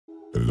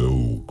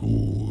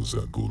ghouls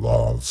and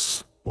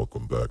ghoulas.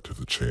 Welcome back to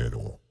the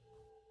channel.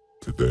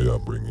 Today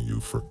I'm bringing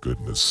you For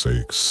Goodness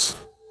Sakes.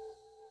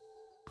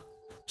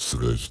 So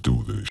let's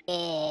do this.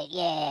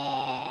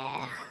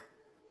 Yeah.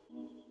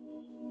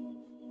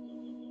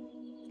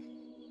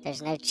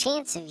 There's no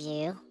chance of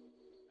you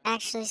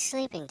actually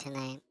sleeping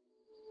tonight.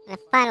 In a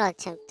final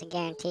attempt to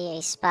guarantee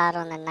a spot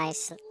on the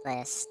nice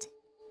list,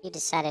 you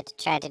decided to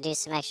try to do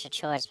some extra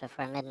chores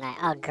before midnight.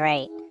 Oh,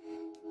 great.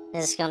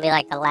 This is gonna be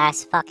like the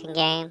last fucking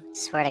game.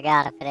 Swear to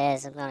God, if it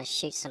is, I'm gonna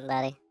shoot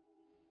somebody.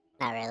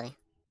 Not really.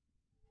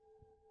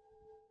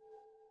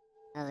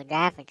 Well, the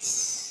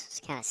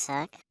graphics kinda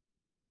suck.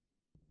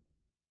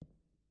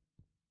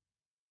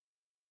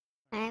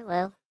 Alright,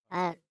 well,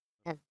 oh,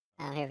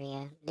 here we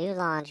go. Do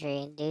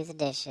laundry, do the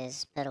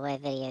dishes, put away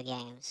video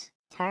games.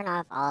 Turn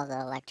off all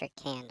the electric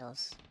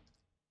candles.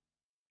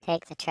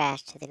 Take the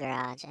trash to the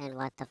garage, and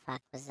what the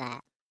fuck was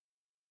that?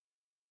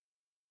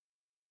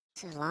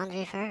 This is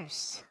laundry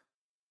first.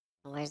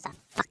 Where's the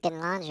fucking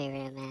laundry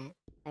room at?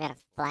 I got a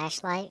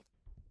flashlight?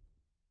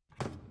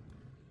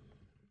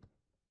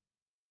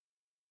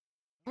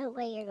 No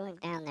way you're going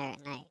down there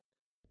at night,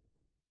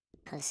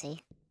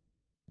 pussy.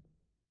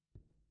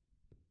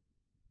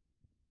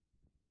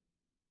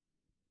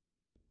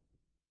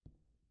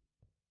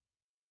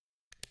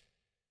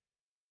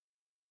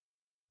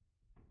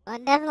 Well, I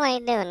definitely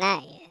ain't doing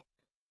that yet.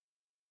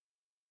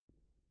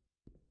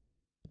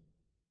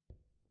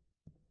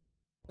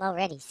 I'm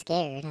already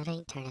scared. I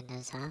ain't turning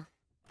those off.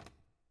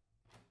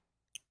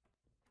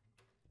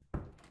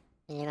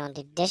 You gonna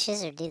do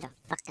dishes or do the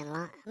fucking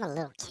laundry? I'm a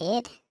little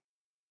kid.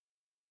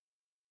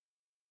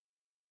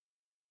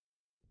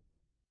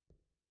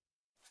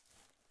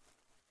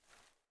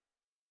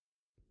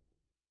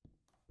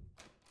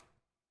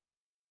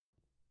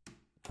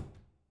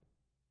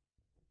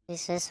 At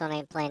least this one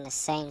ain't playing the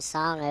same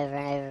song over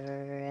and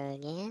over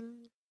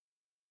again.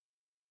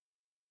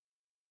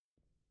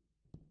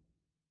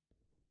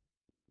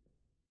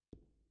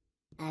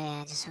 Oh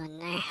yeah, just went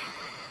there.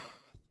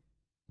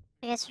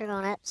 I guess we're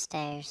going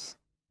upstairs.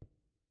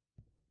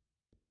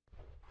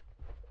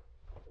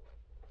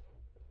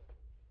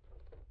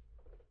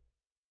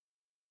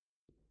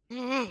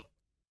 Alright.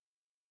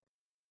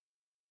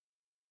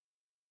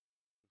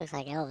 Looks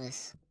like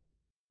Elvis.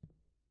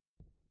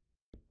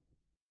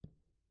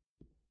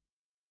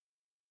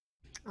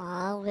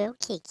 Oh,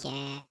 Wilkie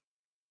Cat.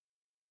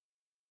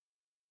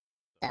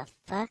 The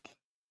fuck?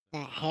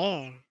 That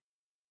hair.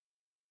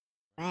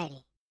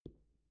 Righty.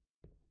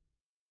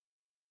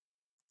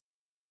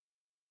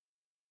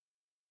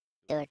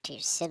 Door to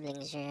your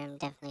siblings' room.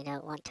 Definitely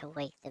don't want to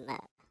wake them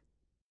up.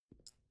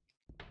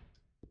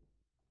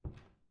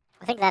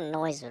 I think that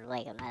noise would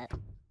wake them up.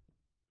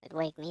 It'd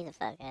wake me the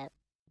fuck up.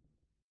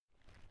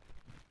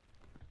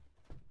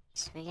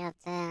 So we got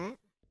that.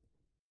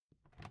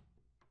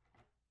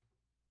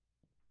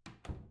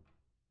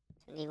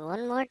 So we need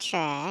one more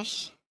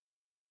trash.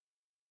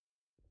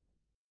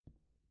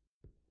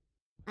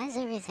 Why is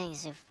everything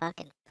so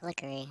fucking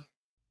flickery?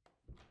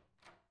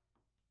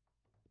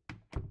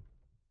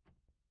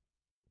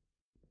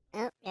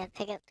 Oh, gotta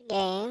pick up the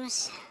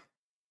games.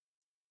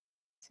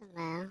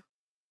 Somehow.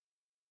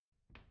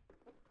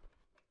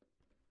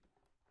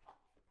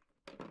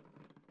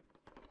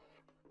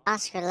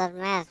 Oscar loved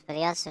math, but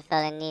he also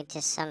felt a need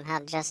to somehow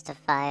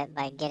justify it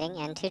by getting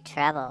into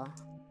trouble.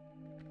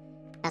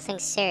 Nothing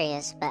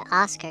serious, but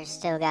Oscar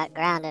still got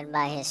grounded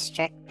by his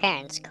strict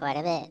parents quite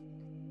a bit.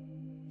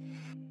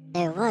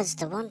 There was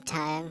the one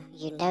time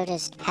you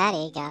noticed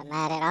Patty got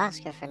mad at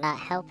Oscar for not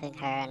helping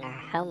her in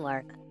her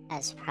homework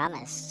as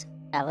promised.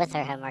 With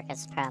her homework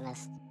as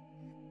promised.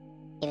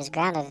 He was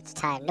grounded at the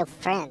time. No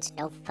friends,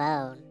 no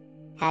phone.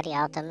 Patty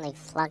ultimately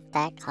flunked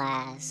that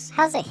class.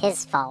 How's it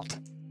his fault?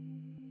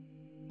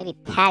 Maybe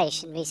Patty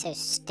shouldn't be so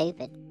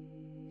stupid.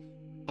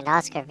 And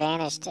Oscar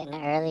vanished in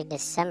early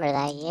December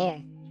that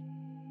year.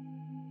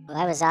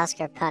 Why was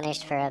Oscar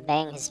punished for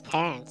obeying his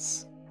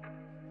parents?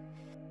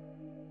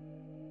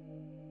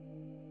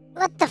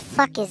 What the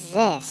fuck is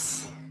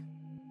this?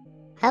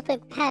 Helping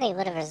Patty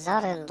would have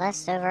resulted in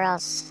less overall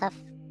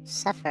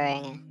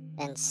suffering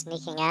than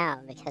sneaking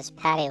out because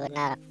Patty would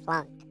not have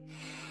flunked.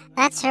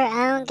 That's her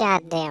own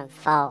goddamn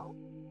fault.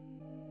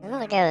 I'm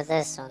gonna go with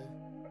this one.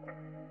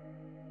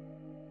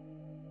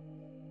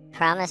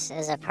 Promise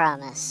is a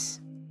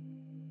promise.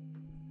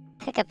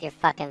 Pick up your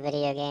fucking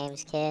video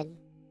games, kid.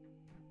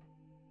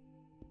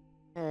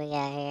 What do we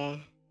got here?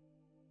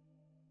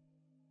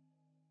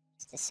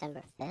 It's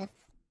December 5th.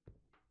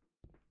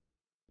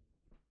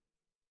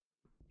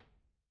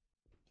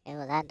 Okay,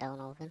 well that don't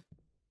open.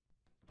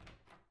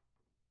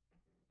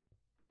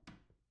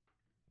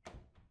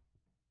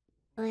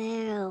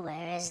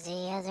 Where is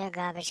the other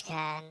garbage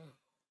can?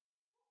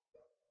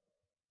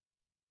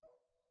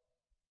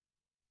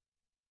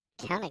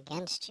 Count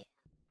against you.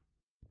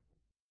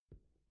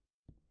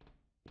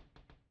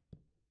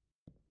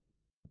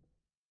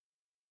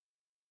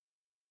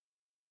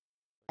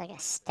 Like a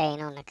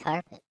stain on the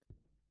carpet.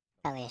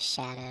 Probably a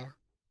shadow.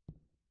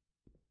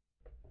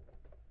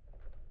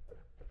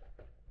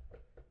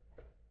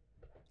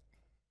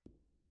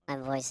 My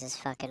voice is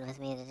fucking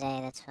with me today,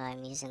 that's why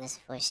I'm using this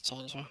voice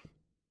changer.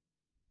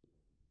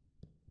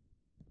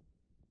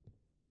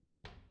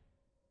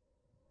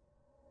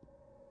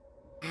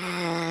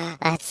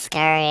 That's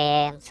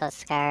scary, I'm so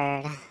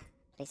scared.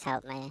 Please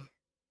help me.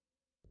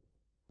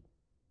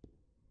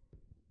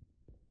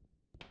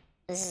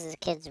 This is the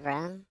kid's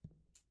room?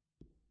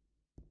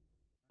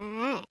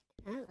 Alright,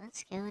 well,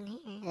 let's go in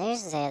here.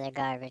 There's the other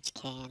garbage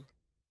can.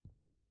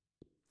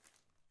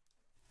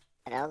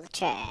 Put all the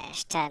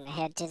trash. Time to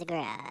head to the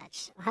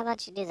garage. Well, how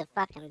about you do the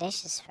fucking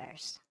dishes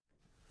first?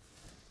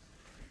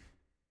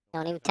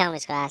 Don't even tell me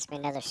he's gonna ask me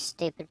another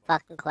stupid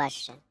fucking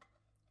question.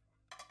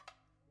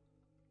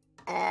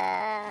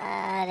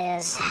 It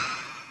is.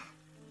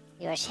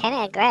 You wish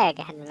Hannah and Greg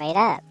had made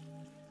up.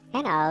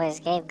 Hannah always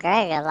gave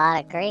Greg a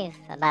lot of grief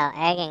about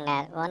egging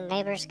that one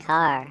neighbor's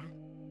car.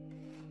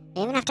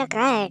 Even after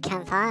Greg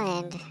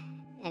confided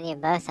in you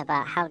both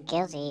about how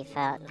guilty he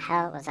felt and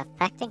how it was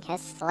affecting his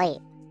sleep.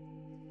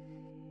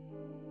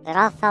 It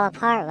all fell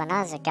apart when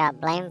Isaac got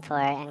blamed for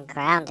it and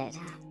grounded.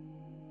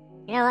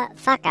 You know what?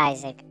 Fuck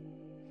Isaac.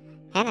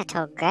 Hannah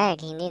told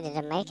Greg he needed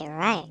to make it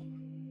right.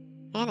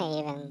 Hannah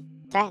even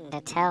threatened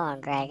to tell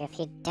on Greg if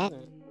he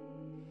didn't.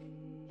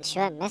 When she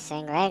went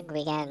missing, Greg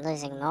began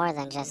losing more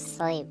than just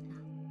sleep.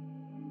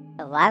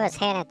 But why was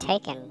Hannah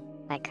taken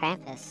by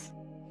Krampus?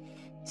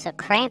 So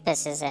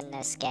Krampus is in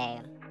this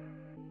game.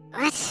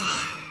 What?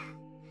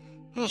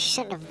 I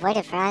shouldn't have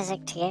waited for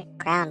Isaac to get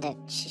grounded.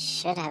 She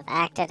should have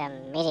acted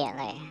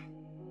immediately.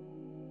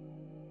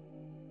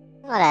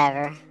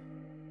 Whatever.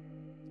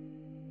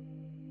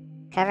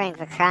 Covering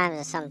for crimes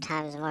is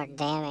sometimes more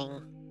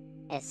damning,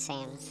 it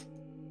seems.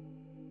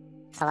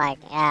 So like,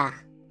 yeah,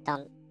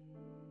 don't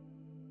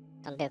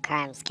do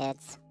crimes,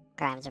 kids.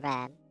 Crimes are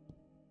bad.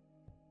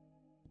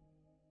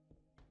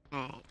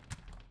 Alright.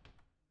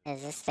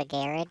 Is this the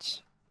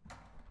garage?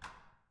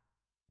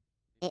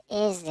 It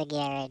is the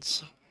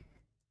garage.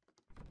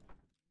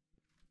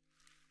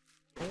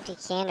 Empty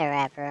candy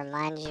wrapper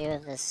reminds you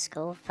of the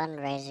school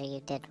fundraiser you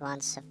did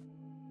once of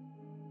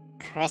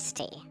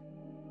Christy.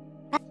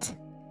 What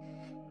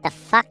the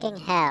fucking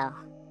hell?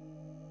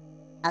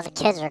 All the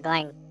kids were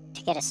going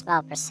to get a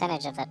small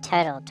percentage of the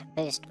total to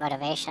boost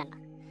motivation.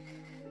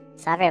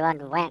 So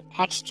everyone went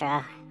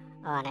extra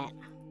on it.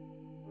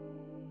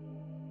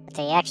 But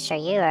the extra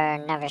you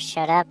earned never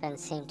showed up and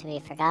seemed to be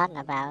forgotten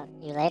about.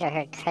 You later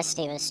heard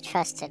Christy was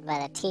trusted by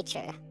the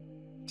teacher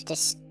to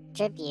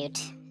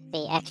distribute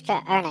the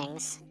extra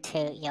earnings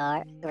to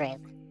your group.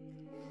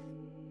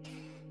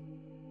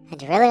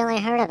 I'd really only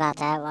heard about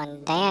that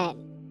when Dana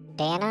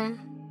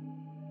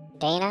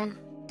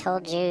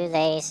told you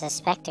they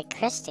suspected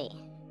Christy.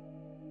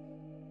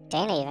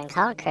 Dana even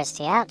called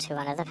Christy out to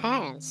one of the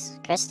parents.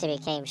 Christy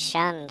became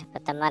shunned,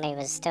 but the money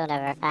was still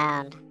never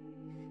found.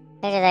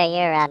 Later that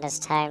year around this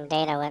time,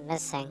 Dana went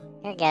missing.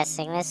 You're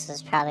guessing this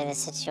was probably the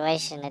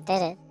situation that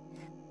did it.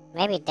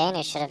 Maybe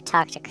Dana should have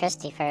talked to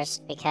Christy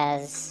first,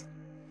 because...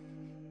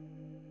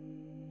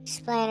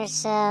 Explain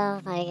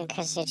herself, might give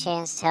Christy a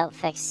chance to help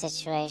fix the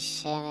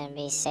situation and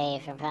be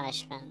saved from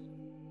punishment.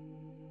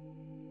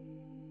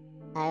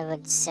 I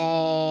would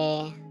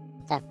say...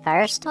 the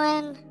first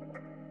one?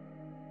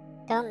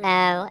 Don't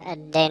know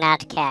and do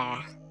not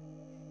care.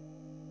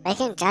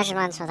 Making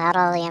judgments without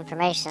all the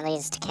information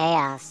leads to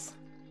chaos.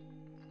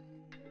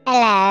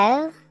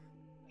 Hello?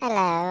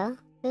 Hello?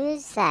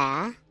 Who's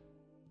there?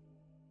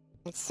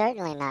 It's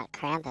certainly not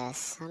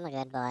Krampus. I'm a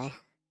good boy.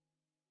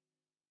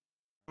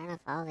 Turn off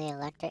all the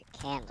electric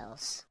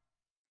candles.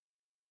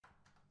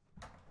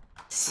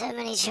 So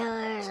many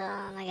chores,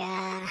 oh my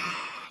god.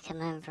 Come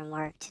home from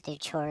work to do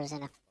chores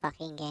in a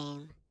fucking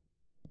game.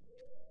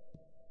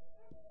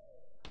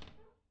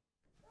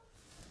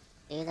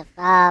 Do the,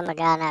 oh my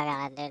god,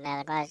 I gotta do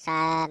another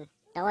question.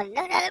 Don't want to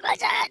do another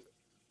question!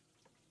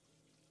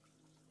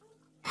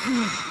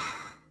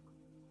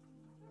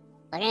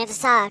 Looking at the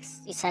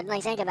socks, you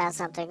suddenly think about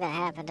something that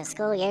happened at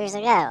school years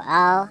ago.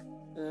 Oh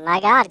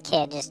my god,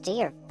 kid, just do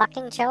your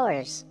fucking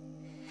chores.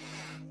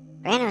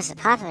 Brandon was a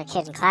popular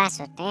kid in class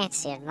with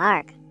Nancy and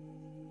Mark,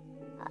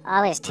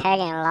 always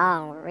tagging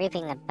along,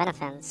 reaping the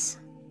benefits.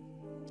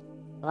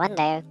 One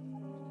day,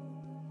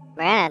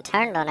 Brandon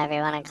turned on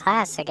everyone in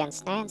class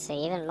against Nancy.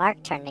 Even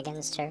Mark turned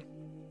against her.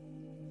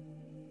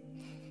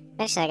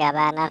 Eventually it got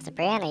bad enough that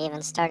Brianna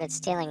even started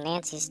stealing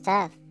Nancy's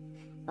stuff.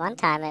 One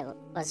time it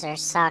was her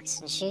socks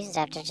and shoes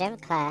after gym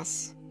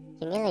class.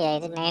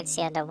 Humiliated,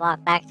 Nancy had to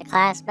walk back to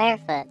class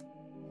barefoot.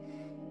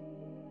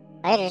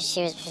 Later,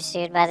 she was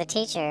pursued by the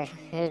teacher,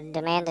 who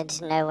demanded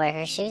to know where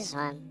her shoes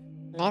went.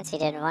 Nancy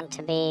didn't want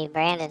to be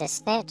branded a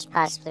snitch,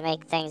 possibly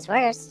make things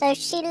worse, so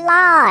she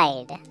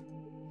lied.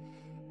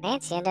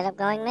 Nancy ended up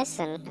going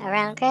missing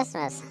around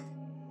Christmas.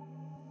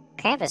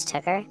 Krampus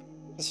took her.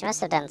 She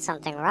must have done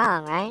something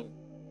wrong, right?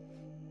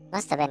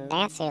 Must have been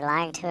Nancy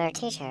lying to her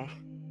teacher.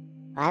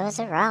 Why was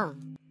it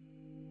wrong?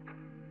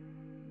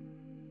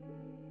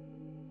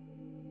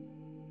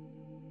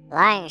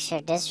 Lying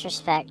showed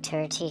disrespect to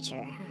her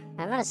teacher.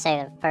 I'm gonna say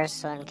the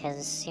first one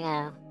because, you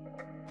know,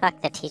 fuck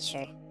the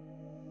teacher.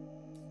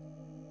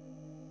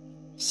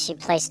 She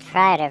placed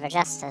pride over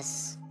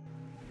justice.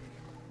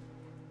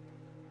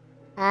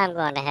 I'm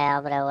going to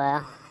hell, but oh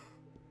well.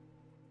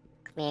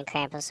 Me and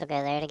Krampus will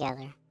go there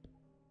together.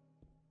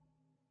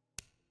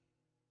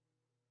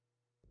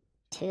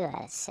 2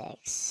 out of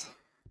 6.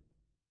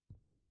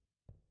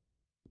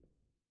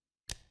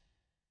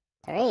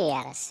 3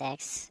 out of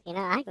 6. You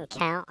know, I can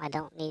count. I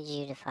don't need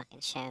you to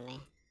fucking show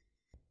me.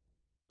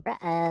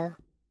 Uh-oh.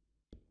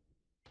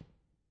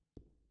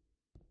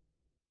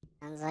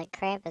 Sounds like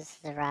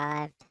Krampus has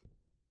arrived.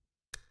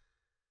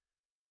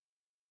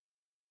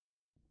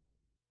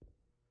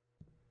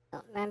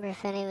 Don't remember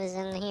if any was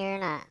in here or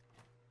not.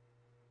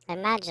 I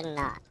imagine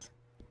not.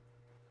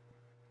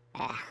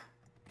 Yeah.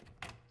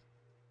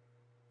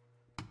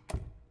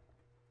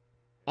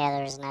 Yeah,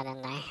 there was none in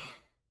there.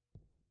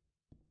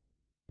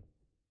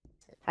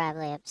 Is it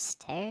probably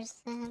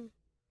upstairs then?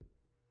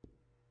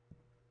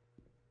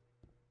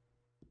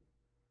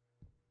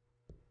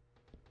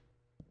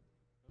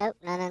 Nope,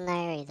 none in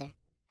there either.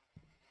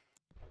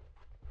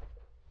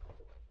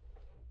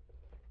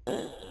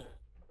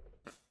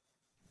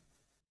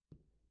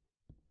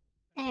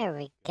 There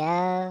we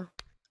go.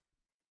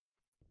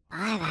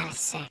 5 out of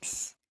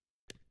 6.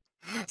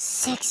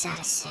 6 out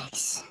of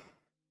 6.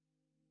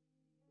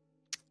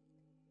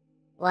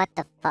 What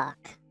the fuck?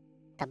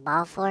 The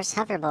Ball Force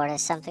hoverboard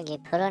is something you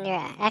put on your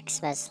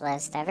Xmas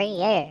list every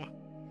year.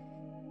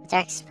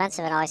 They're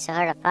expensive and always so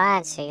hard to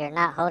find, so you're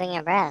not holding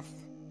your breath.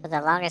 For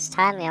the longest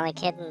time, the only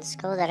kid in the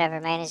school that ever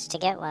managed to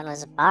get one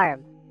was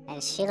Barb,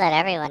 and she let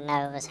everyone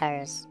know it was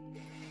hers.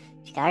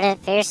 She guarded it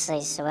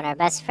fiercely, so when her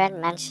best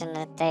friend mentioned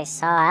that they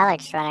saw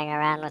Alex running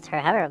around with her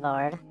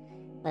hoverboard,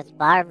 with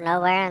Barb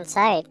nowhere in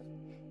sight,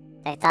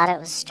 they thought it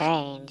was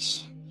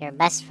strange. Your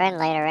best friend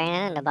later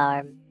ran into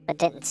Barb, but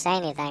didn't say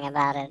anything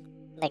about it.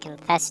 They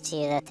confessed to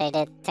you that they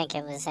didn't think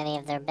it was any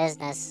of their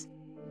business.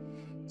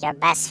 Your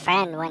best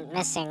friend went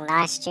missing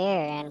last year,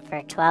 and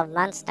for 12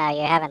 months now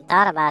you haven't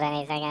thought about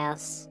anything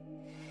else.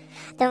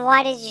 Then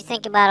why did you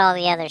think about all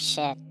the other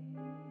shit?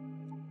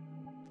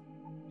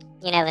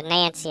 You know, with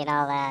Nancy and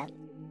all that.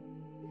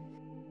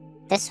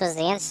 This was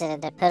the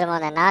incident that put him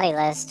on the naughty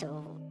list.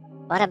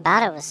 What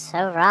about it was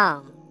so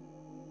wrong?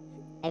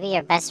 Maybe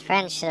your best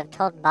friend should have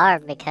told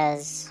Barb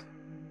because...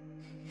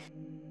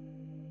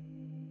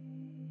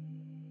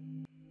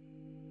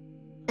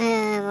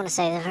 I'm gonna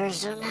say the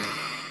first one.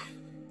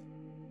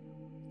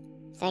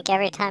 Think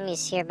every time you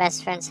see your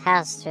best friend's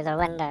house through the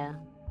window.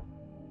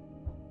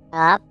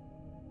 Up.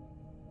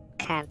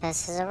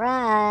 Krampus has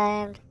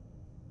arrived.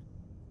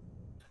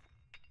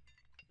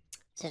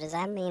 So does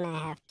that mean I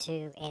have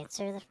to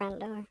answer the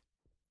front door?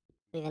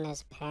 Even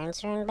his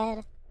parents are in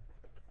bed?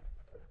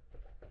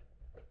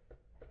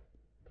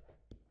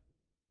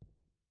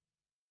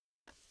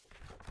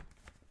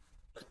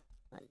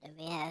 What do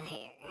we have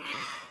here?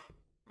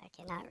 I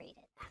cannot read it.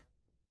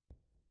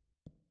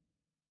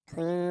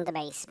 Clean the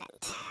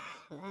basement.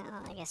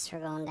 Well, I guess we're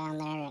going down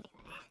there anyway.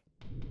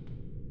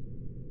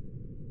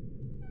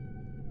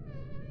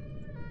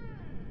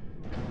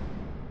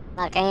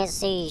 I can't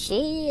see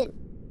shit.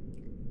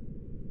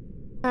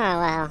 Oh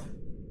well.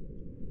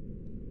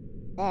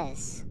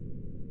 This.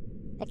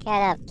 Pick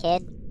that up,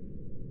 kid.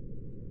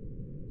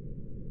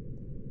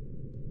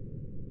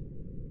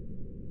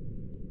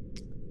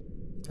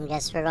 I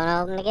guess we're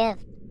gonna open the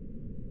gift.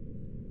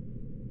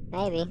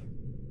 Maybe.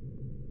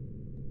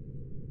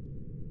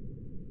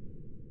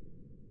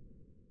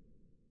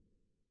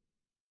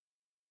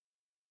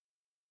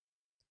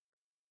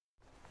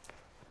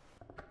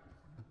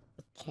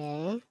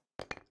 Okay.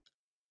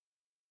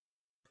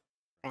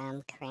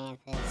 From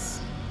Krampus.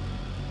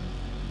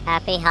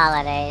 Happy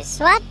holidays.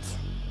 What?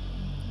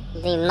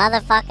 The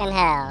motherfucking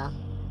hell.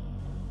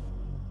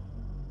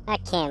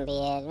 That can't be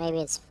it. Maybe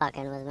it's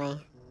fucking with me.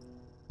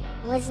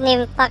 It wasn't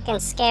even fucking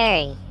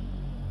scary.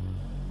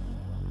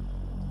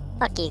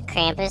 Fuck you,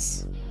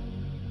 Krampus.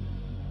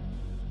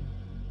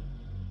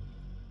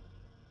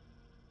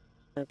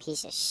 You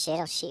piece of shit,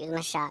 I'll shoot you with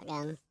my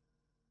shotgun.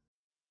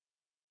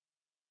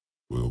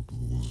 Well,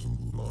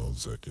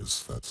 I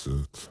guess that's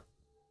it.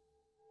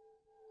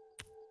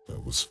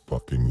 That was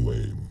fucking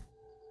lame.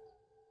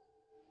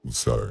 I'm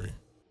sorry.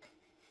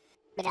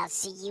 But I'll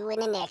see you in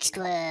the next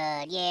one.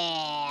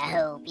 Yeah, I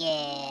hope.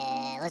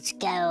 Yeah, let's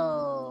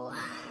go.